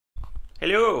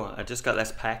Hello, I just got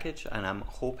this package and I'm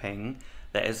hoping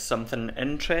that is something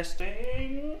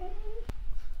interesting.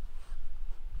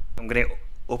 I'm going to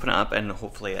open it up and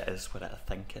hopefully it is what I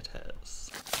think it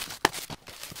is.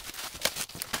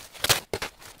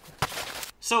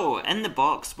 So, in the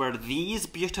box were these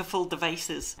beautiful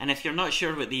devices, and if you're not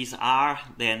sure what these are,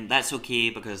 then that's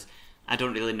okay because I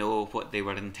don't really know what they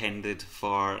were intended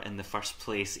for in the first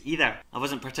place either. I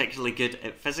wasn't particularly good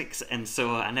at physics and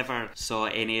so I never saw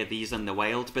any of these in the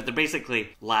wild, but they're basically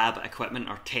lab equipment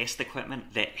or test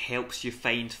equipment that helps you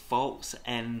find faults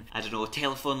in, I don't know,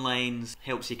 telephone lines,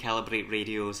 helps you calibrate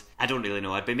radios. I don't really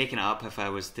know, I'd be making it up if I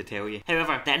was to tell you.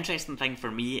 However, the interesting thing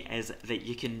for me is that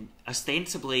you can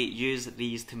ostensibly use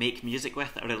these to make music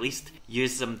with, or at least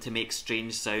use them to make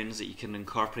strange sounds that you can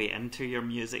incorporate into your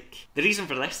music. The reason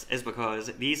for this is because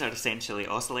these are essentially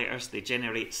oscillators. They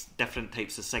generate different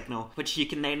types of signal, which you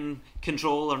can then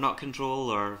control or not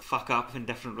control or fuck up in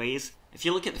different ways. If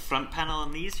you look at the front panel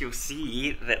on these, you'll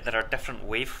see that there are different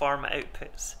waveform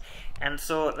outputs. And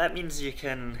so that means you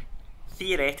can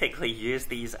theoretically use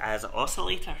these as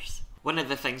oscillators. One of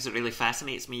the things that really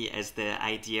fascinates me is the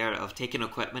idea of taking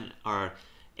equipment or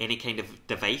any kind of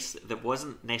device that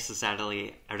wasn't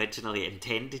necessarily originally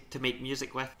intended to make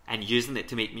music with and using it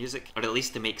to make music, or at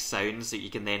least to make sounds that you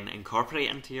can then incorporate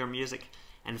into your music.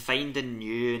 And finding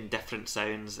new and different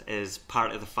sounds is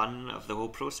part of the fun of the whole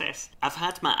process. I've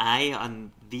had my eye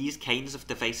on these kinds of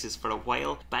devices for a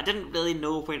while, but I didn't really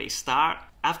know where to start.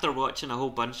 After watching a whole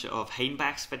bunch of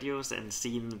Heinbach's videos and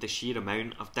seeing the sheer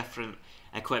amount of different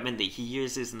equipment that he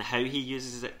uses and how he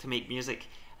uses it to make music,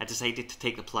 I decided to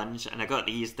take the plunge and I got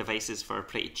these devices for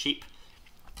pretty cheap.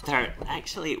 They're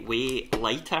actually way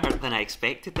lighter than I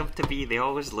expected them to be. They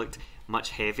always looked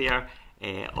much heavier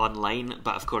online,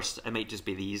 but of course it might just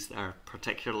be these that are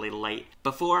particularly light.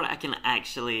 Before I can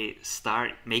actually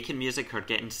start making music or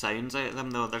getting sounds out of them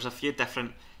though, there's a few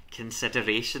different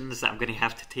considerations that I'm going to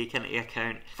have to take into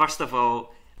account. First of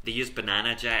all, they use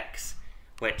banana jacks,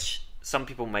 which some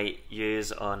people might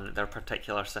use on their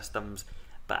particular systems,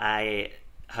 but I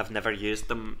have never used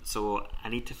them, so I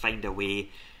need to find a way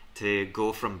to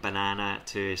go from banana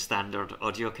to standard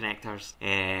audio connectors.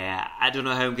 I don't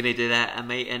know how I'm going to do that. I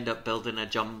might end up building a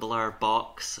jumbler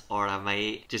box, or I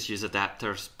might just use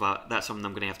adapters, but that's something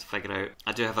I'm going to have to figure out.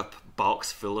 I do have a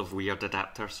box full of weird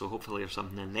adapters, so hopefully there's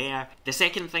something in there. The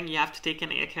second thing you have to take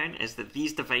into account is that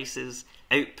these devices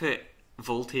output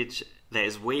voltage that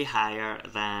is way higher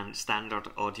than standard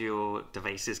audio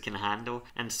devices can handle,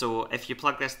 and so if you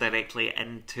plug this directly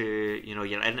into, you know,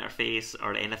 your interface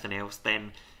or anything else,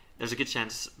 then there's a good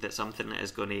chance that something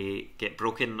is going to get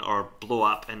broken or blow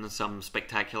up in some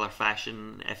spectacular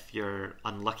fashion if you're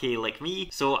unlucky like me.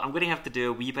 So I'm going to have to do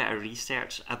a wee bit of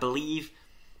research. I believe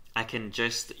I can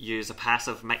just use a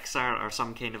passive mixer or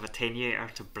some kind of attenuator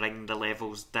to bring the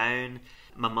levels down.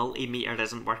 My multimeter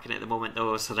isn't working at the moment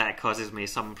though, so that causes me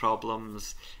some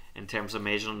problems in terms of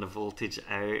measuring the voltage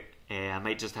out. I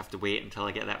might just have to wait until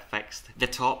I get that fixed. The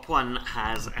top one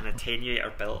has an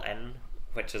attenuator built in,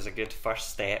 which is a good first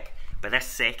step, but this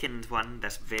second one,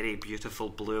 this very beautiful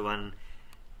blue one,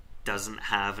 doesn't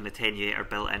have an attenuator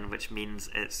built in, which means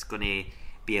it's going to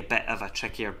be a bit of a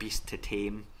trickier beast to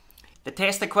tame. The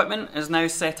test equipment is now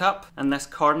set up in this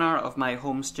corner of my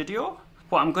home studio.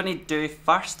 What I'm going to do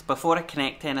first, before I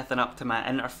connect anything up to my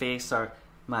interface or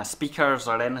my speakers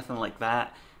or anything like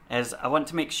that, is I want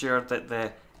to make sure that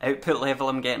the output level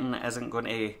I'm getting isn't going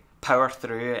to power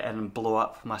through and blow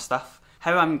up my stuff.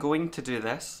 How I'm going to do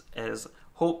this is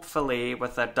hopefully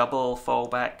with a double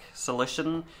fallback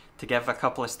solution to give a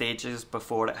couple of stages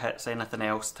before it hits anything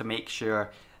else to make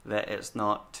sure that it's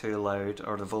not too loud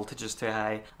or the voltage is too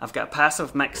high. I've got a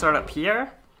passive mixer up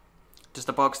here, just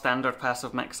a bog standard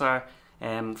passive mixer,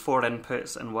 4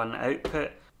 inputs and 1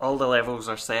 output. All the levels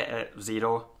are set at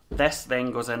 0. This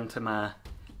then goes into my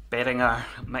Behringer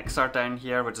mixer down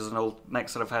here, which is an old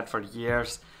mixer I've had for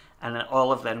years, and then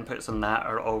all of the inputs on that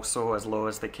are also as low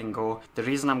as they can go. The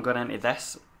reason I'm going into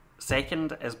this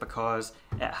second is because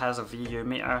it has a VU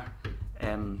meter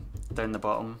down the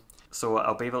bottom, so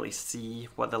I'll be able to see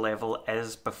what the level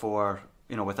is before,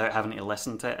 you know, without having to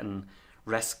listen to it and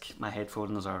risk my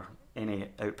headphones or any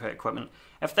output equipment.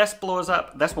 If this blows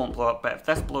up, this won't blow up, but if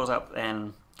this blows up,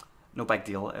 then no big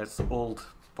deal, it's old,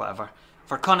 whatever.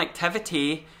 For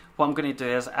connectivity, what I'm going to do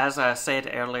is, as I said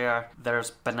earlier,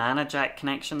 there's banana jack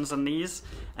connections on these,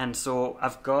 and so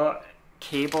I've got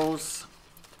cables,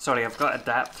 I've got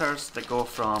adapters that go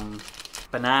from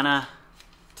banana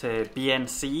to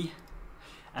BNC,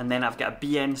 and then I've got a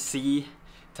BNC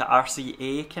to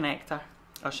RCA connector.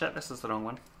 Oh shit, this is the wrong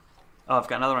one. Oh, I've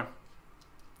got another one.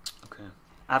 Okay.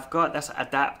 I've got this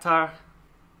adapter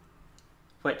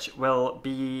which will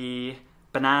be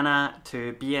banana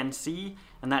to BNC,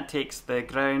 and that takes the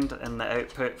ground and the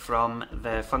output from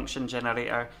the function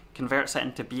generator, converts it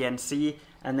into BNC,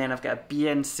 and then I've got a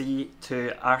BNC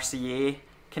to RCA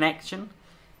connection.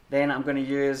 Then I'm going to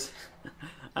use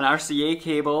an RCA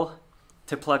cable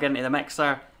to plug into the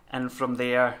mixer, and from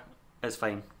there it's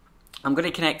fine. I'm going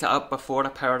to connect it up before I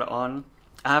power it on.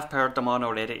 I have powered them on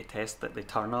already to test that they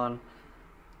turn on,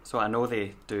 so I know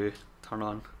they do turn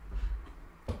on.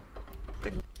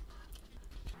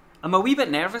 I'm a wee bit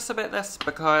nervous about this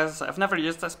because I've never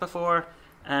used this before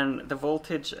and the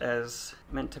voltage is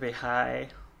meant to be high.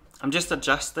 I'm just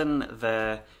adjusting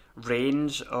the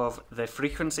range of the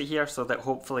frequency here so that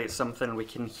hopefully it's something we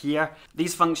can hear.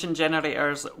 These function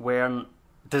generators weren't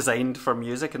designed for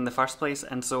music in the first place,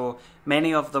 and so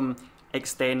many of them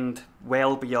extend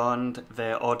well beyond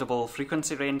the audible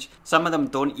frequency range. Some of them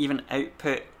don't even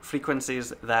output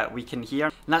frequencies that we can hear,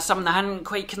 and that's something I hadn't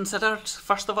quite considered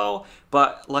first of all,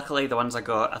 but luckily the ones I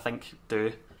got I think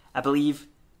do. I believe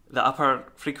the upper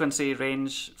frequency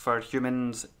range for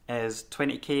humans is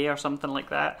 20k or something like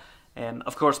that.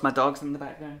 Of course my dog's in the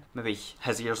background, maybe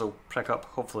his ears will prick up,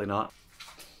 hopefully not.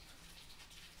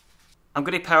 I'm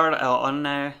going to power it on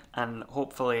now and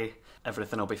hopefully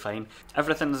everything will be fine.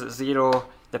 Everything's at 0,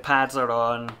 the pads are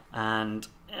on, and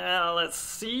let's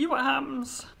see what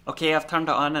happens. Okay, I've turned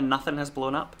it on and nothing has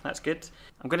blown up, that's good.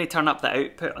 I'm going to turn up the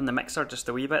output on the mixer just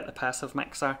a wee bit, the passive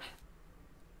mixer.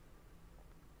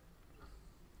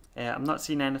 I'm not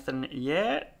seeing anything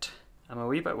yet. I'm a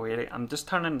wee bit wary. I'm just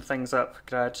turning things up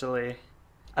gradually.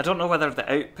 I don't know whether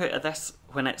the output of this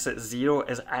when it's at 0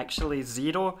 is actually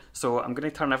 0, so I'm going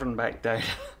to turn everything back down.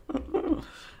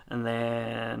 And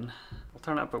then I'll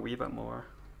turn it up a wee bit more.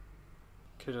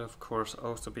 Could of course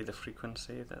also be the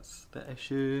frequency, that's the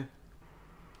issue.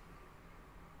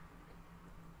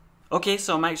 Okay,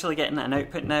 so I'm actually getting an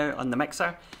output now on the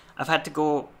mixer. I've had to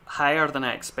go higher than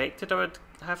I expected I would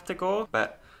have to go,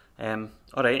 but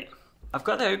alright. I've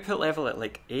got the output level at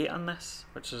like 8 on this,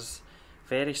 which is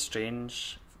very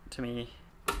strange to me.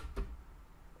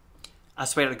 I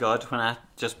swear to God, when I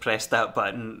just pressed that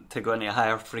button to go into a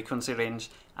higher frequency range,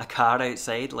 a car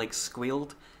outside like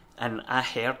squealed and I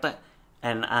heard it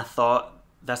and I thought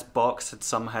this box had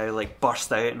somehow like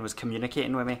burst out and was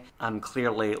communicating with me. I'm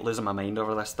clearly losing my mind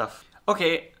over this stuff.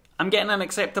 Okay, I'm getting an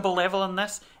acceptable level on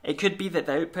this. It could be that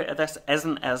the output of this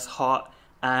isn't as hot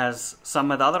as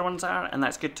some of the other ones are, and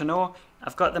that's good to know.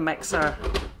 I've got the mixer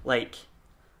like,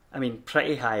 I mean,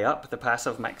 pretty high up, the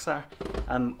passive mixer.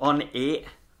 I'm on 8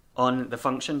 on the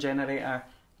function generator,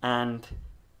 and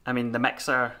I mean the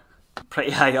mixer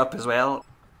pretty high up as well.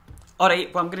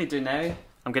 Alright, what I'm going to do now,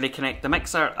 I'm going to connect the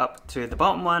mixer up to the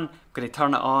bottom one, I'm going to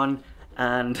turn it on,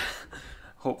 and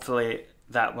hopefully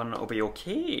that one will be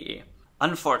okay.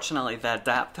 Unfortunately, the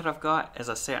adapter I've got is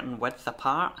a certain width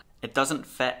apart. It doesn't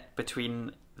fit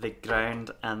between the ground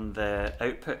and the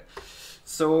output.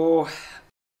 So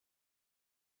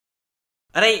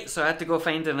alright, so I had to go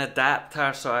find an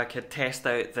adapter so I could test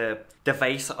out the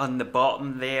device on the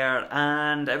bottom there,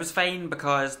 and it was fine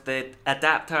because the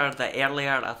adapter that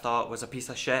earlier I thought was a piece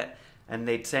of shit and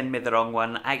they'd send me the wrong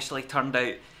one actually turned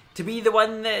out to be the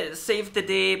one that saved the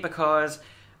day, because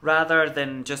rather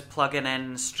than just plugging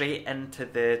in straight into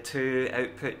the 2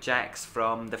 output jacks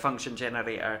from the function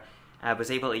generator, I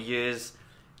was able to use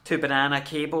 2 banana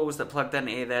cables that plugged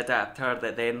into the adapter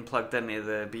that then plugged into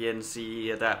the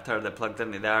BNC adapter that plugged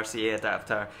into the RCA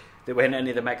adapter that went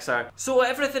into the mixer. So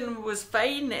everything was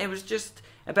fine, it was just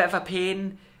a bit of a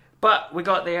pain, but we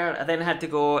got there. I then had to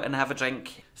go and have a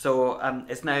drink. So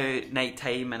it's now night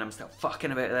time and I'm still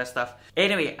fucking about this stuff.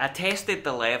 Anyway, I tested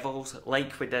the levels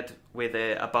like we did with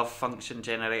the above function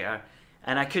generator,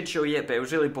 and I could show you it, but it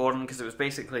was really boring because it was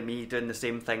basically me doing the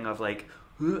same thing of like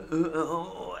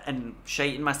and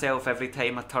shiting myself every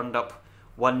time I turned up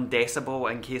 1 decibel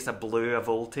in case I blew a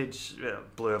voltage.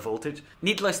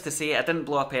 Needless to say, I didn't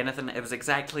blow up anything. It was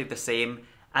exactly the same.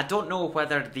 I don't know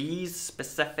whether these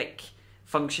specific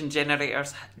function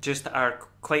generators just are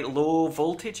quite low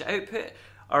voltage output,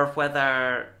 or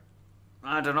whether,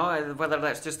 I don't know, whether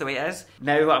that's just the way it is.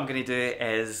 Now what I'm going to do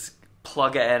is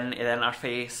plug it in the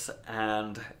interface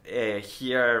and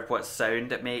hear what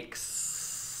sound it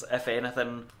makes, if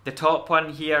anything. The top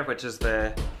one here, which is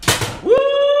the woo!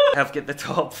 I've got the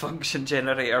top function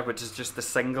generator, which is just the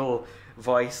single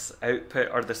voice output,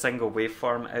 or the single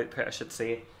waveform output I should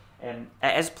say.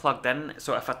 It is plugged in,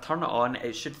 so if I turn it on,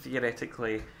 it should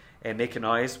theoretically make a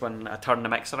noise when I turn the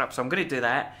mixer up. So I'm going to do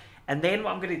that. And then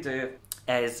what I'm going to do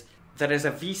is, there is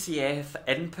a VCF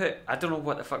input. I don't know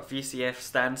what the fuck VCF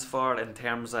stands for in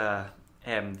terms of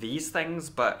these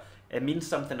things, but it means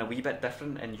something a wee bit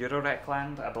different in Eurorec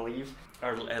land, I believe,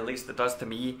 or at least it does to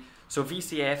me. So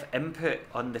VCF input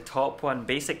on the top one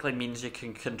basically means you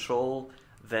can control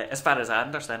the, as far as I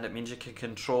understand it, means you can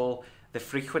control the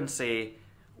frequency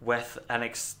with an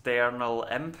external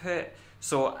input.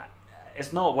 So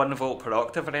it's not 1 volt per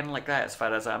octave or anything like that as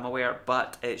far as I'm aware,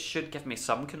 but it should give me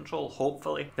some control,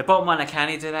 hopefully. The bottom one I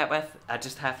can't do that with, I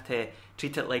just have to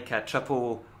treat it like a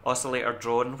triple oscillator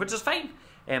drone, which is fine.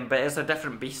 But it's a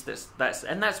different beast.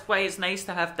 And that's why it's nice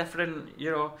to have different,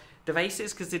 you know,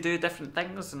 devices, because they do different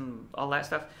things and all that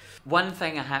stuff. One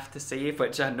thing I have to say,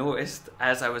 which I noticed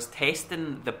as I was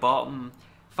testing the bottom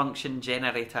function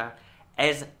generator,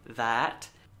 is that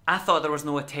I thought there was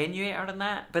no attenuator in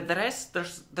that, but there is.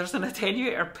 There's an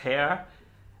attenuator per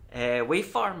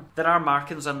waveform. There are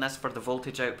markings on this for the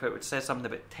voltage output, which says something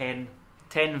about 10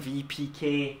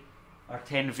 VPK or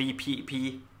 10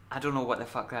 VPP. I don't know what the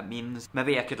fuck that means.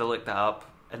 Maybe I could have looked that up,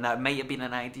 and that might have been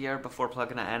an idea before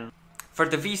plugging it in. For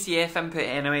the VCF input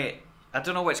anyway, I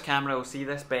don't know which camera will see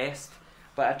this best,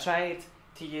 but I tried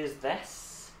to use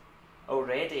this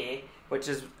already, which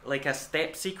is like a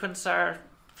step sequencer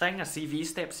thing, a CV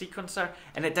step sequencer,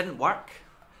 and it didn't work.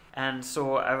 And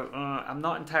so I'm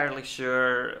not entirely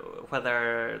sure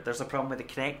whether there's a problem with the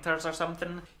connectors or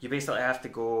something. You basically have to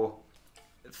go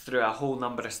through a whole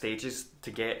number of stages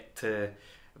to get to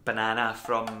banana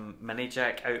from mini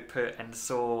jack output, and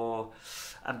so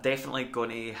I'm definitely going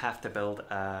to have to build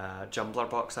a jumbler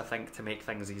box, I think, to make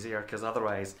things easier, because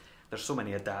otherwise there's so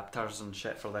many adapters and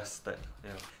shit for this that, you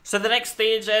know. So the next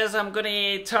stage is I'm going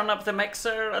to turn up the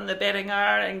mixer on the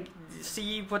Behringer and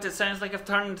see what it sounds like. I've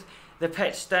turned the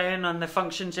pitch down on the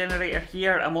function generator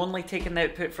here. I'm only taking the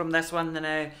output from this one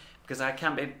now, because I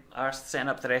can't be arsed setting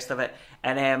up the rest of it.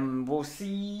 And we'll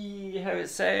see how it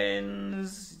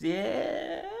sounds.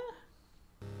 Yeah.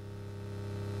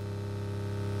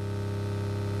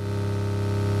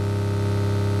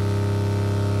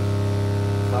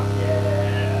 Fuck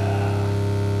yeah.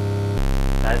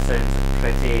 That sounds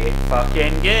pretty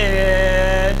fucking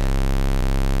good.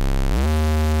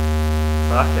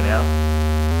 Fucking hell.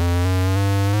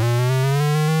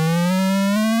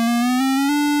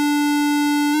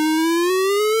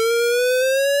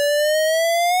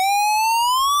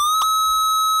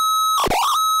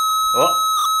 Oh,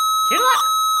 hear that?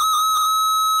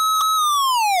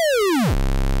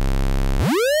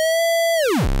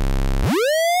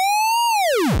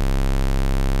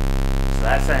 So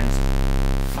that sounds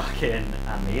fucking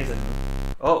amazing.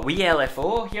 Oh, wee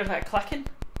LFO, hear that clicking?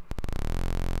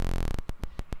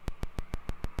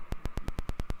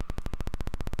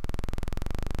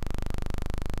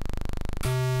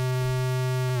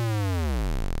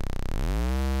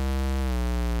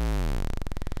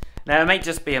 Now I might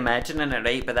just be imagining it,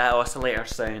 right, but that oscillator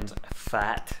sounds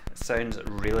fat. It sounds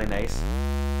really nice.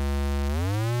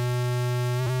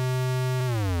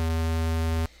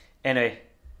 Anyway,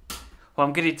 what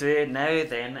I'm going to do now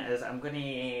then is I'm going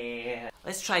to...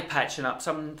 Let's try patching up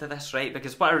something to this, right?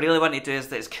 Because what I really want to do is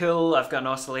that it's cool, I've got an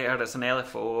oscillator, it's an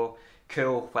LFO,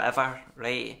 cool, whatever,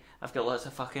 right? I've got lots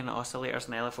of fucking oscillators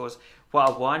and LFOs. What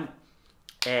I want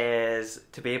is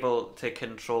to be able to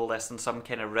control this in some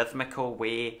kind of rhythmical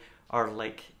way, or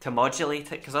like to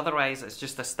modulate it, because otherwise it's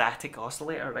just a static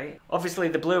oscillator, right? Obviously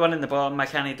the blue one in the bottom, I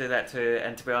can't do that too,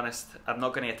 and to be honest, I'm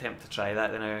not going to attempt to try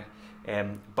that now,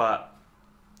 but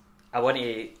I want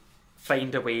to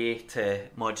find a way to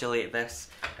modulate this.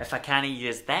 If I can't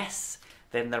use this,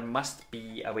 then there must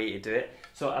be a way to do it.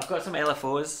 So I've got some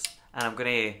LFOs, and I'm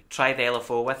going to try the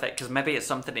LFO with it, because maybe it's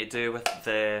something to do with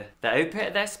the output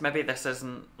of this. Maybe this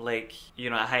isn't, like, you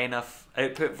know, a high enough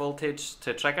output voltage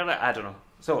to trigger it. I don't know.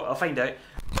 So I'll find out.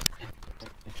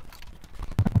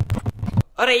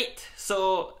 Alright,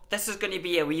 so this is going to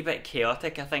be a wee bit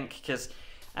chaotic, I think, because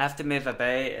I have to move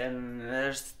about and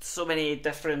there's so many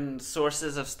different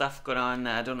sources of stuff going on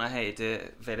that I don't know how to do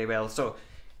it very well. So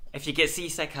if you get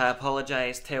seasick, I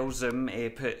apologise. Tell Zoom to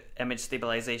put image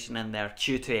stabilisation in their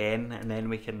Q to N, and then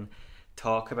we can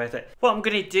talk about it. What I'm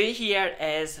going to do here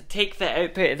is take the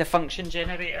output of the function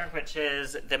generator, which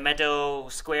is the middle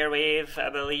square wave, I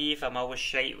believe. I'm always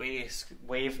shite with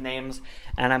wave names.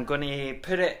 And I'm going to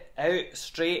put it out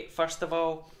straight first of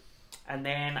all, and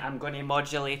then I'm going to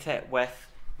modulate it with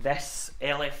this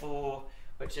LFO,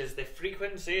 which is the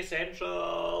Frequency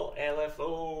Central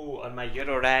LFO on my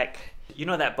Eurorack. You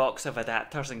know that box of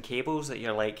adapters and cables that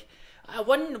you're like,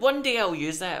 one day I'll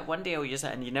use that,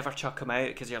 and you never chuck them out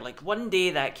because you're like, one day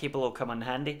that cable will come in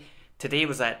handy. Today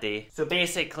was that day. So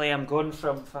basically I'm going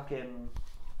from fucking,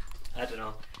 I don't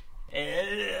know,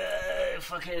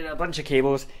 fucking a bunch of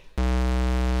cables.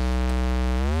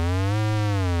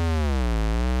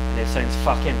 And it sounds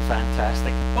fucking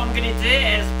fantastic. What I'm going to do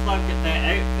is plug the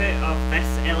output of this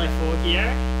LFO here,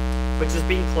 which has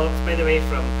been clocked by the way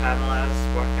from Pamela's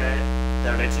workout,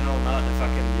 the original, not the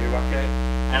fucking new workout,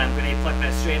 and I'm going to plug that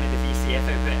straight into the VCF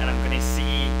output and I'm going to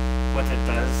see what it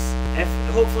does. If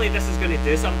hopefully this is going to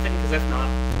do something, because if not,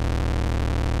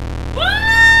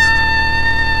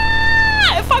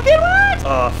 it fucking works!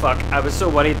 Oh fuck, I was so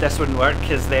worried this wouldn't work,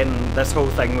 because then this whole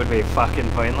thing would be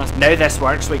fucking pointless. Now this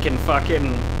works, we can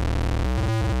fucking...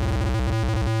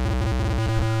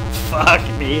 Fuck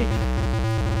me.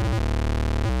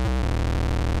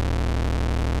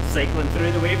 Cycling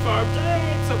through the waveform,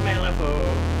 it's so mellow.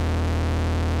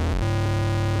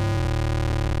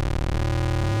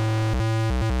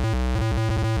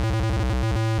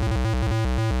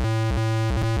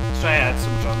 Try add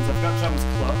some drums. I've got drums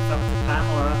clocked up to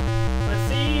Pamela. Let's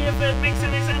see if it makes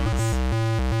any sense.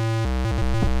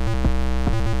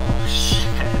 Oh shit,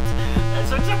 that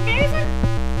sounds amazing!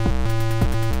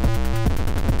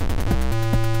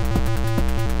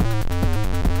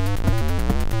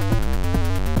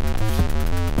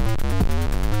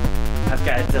 I've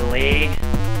got a delay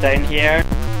down here.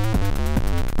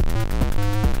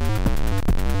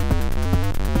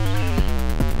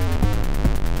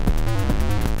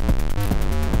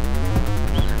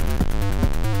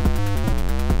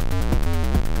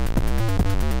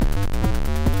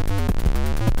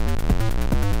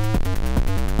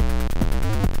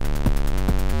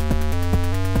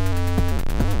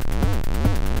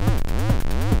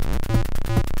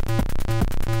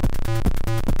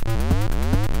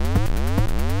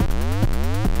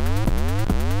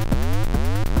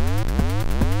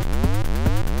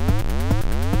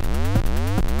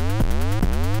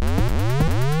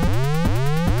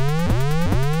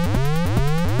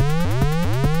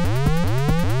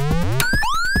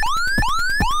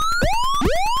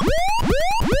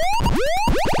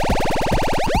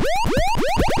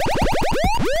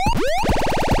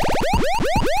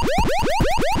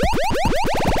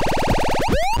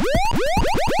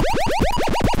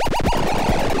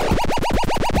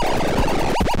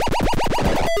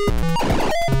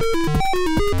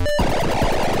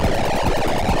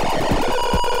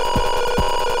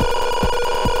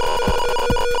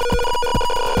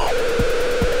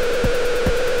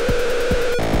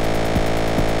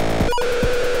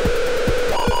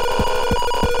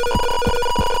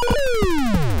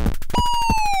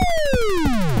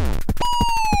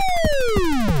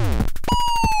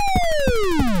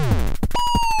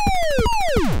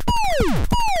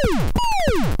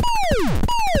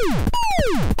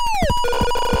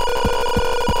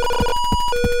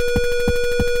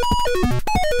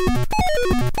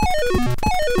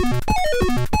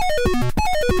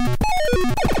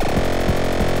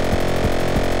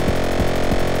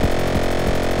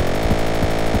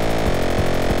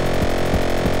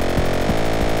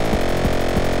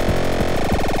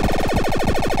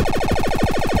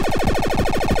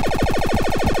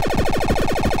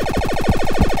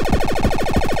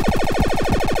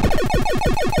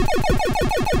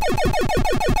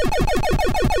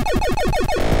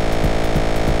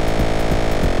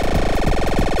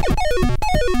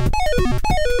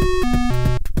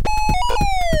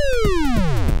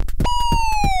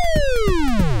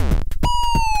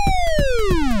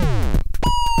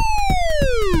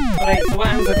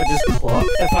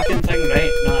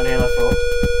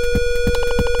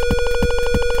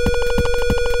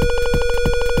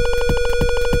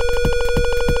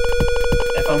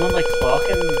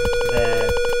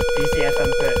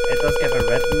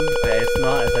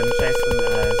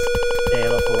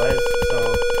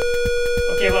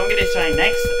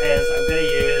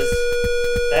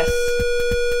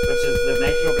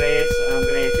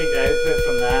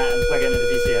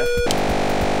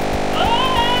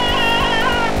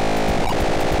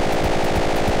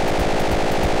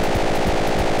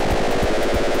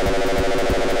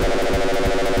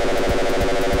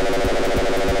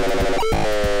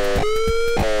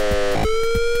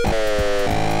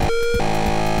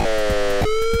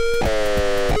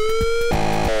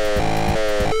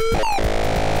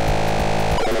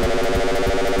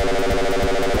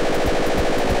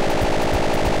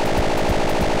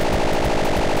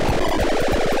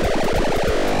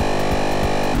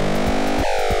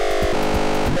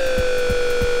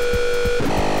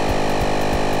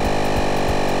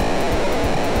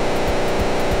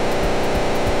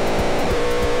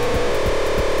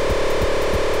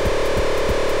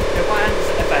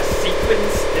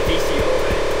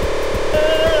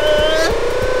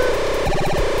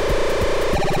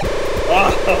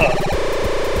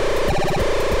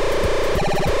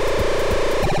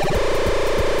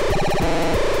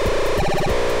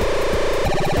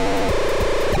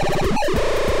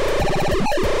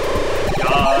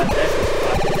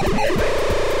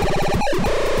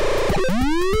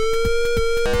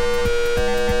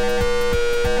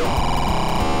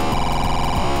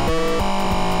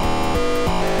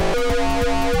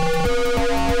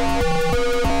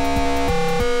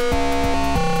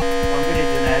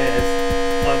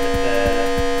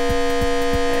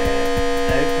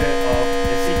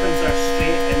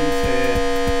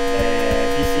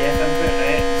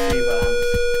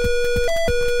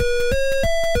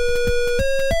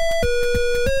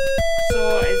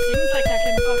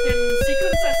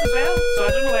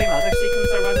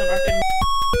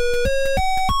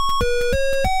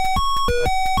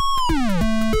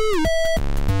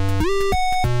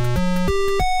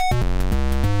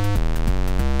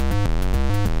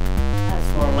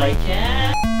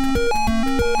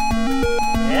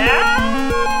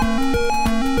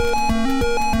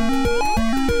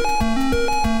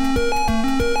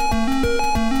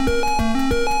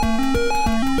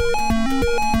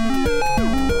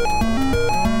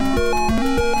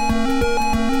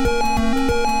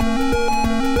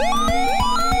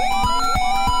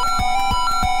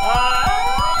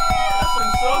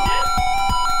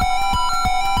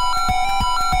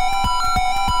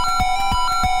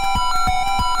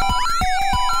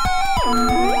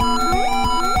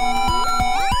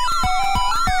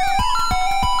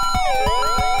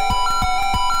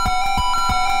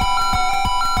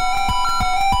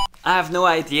 I have no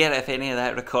idea if any of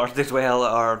that recorded well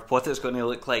or what it's going to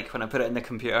look like when I put it in the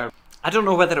computer. I don't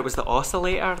know whether it was the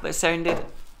oscillator that sounded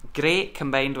great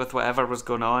combined with whatever was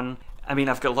going on. I mean,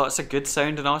 I've got lots of good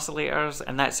sounding oscillators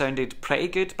and that sounded pretty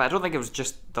good, but I don't think it was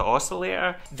just the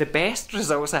oscillator. The best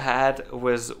results I had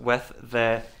was with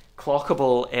the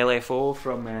clockable LFO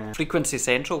from Frequency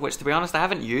Central, which to be honest I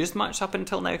haven't used much up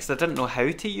until now because I didn't know how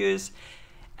to use.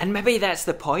 And maybe that's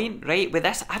the point, right? With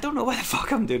this, I don't know what the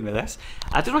fuck I'm doing with this.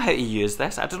 I don't know how to use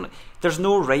this. There's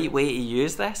no right way to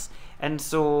use this. And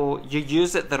so you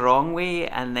use it the wrong way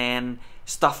and then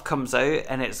stuff comes out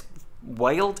and it's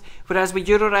wild. Whereas with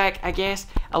Eurorack, I guess,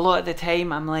 a lot of the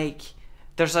time I'm like,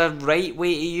 there's a right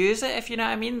way to use it, if you know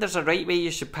what I mean. There's a right way you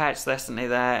should patch this into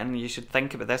that and you should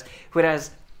think about this.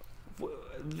 Whereas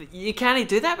you can't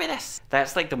do that with this.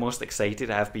 That's like the most excited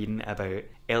I've been about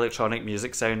electronic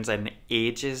music sounds in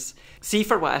ages. See,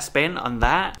 for what I spent on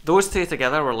that, those two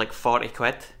together were like 40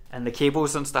 quid. And the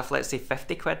cables and stuff, let's say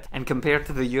 50 quid. And compared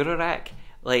to the Eurorack,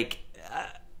 like,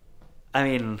 I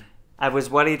mean, I was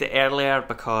worried earlier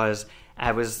because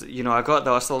I was, you know, I got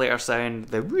the oscillator sound,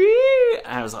 the woo,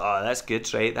 and I was like, oh, that's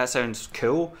good, right? That sounds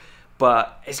cool.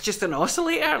 But it's just an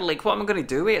oscillator. Like, what am I going to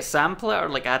do with it? Sample it or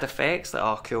like add effects? Like,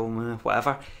 oh, cool,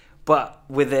 whatever. But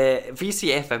with the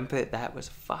VCF input, that was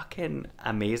fucking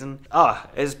amazing. Oh,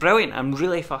 it's brilliant. I'm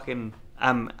really fucking,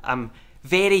 I'm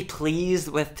very pleased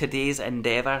with today's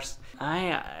endeavours.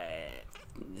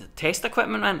 Test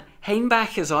equipment, man.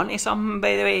 Heimbach is onto something,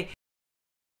 by the way.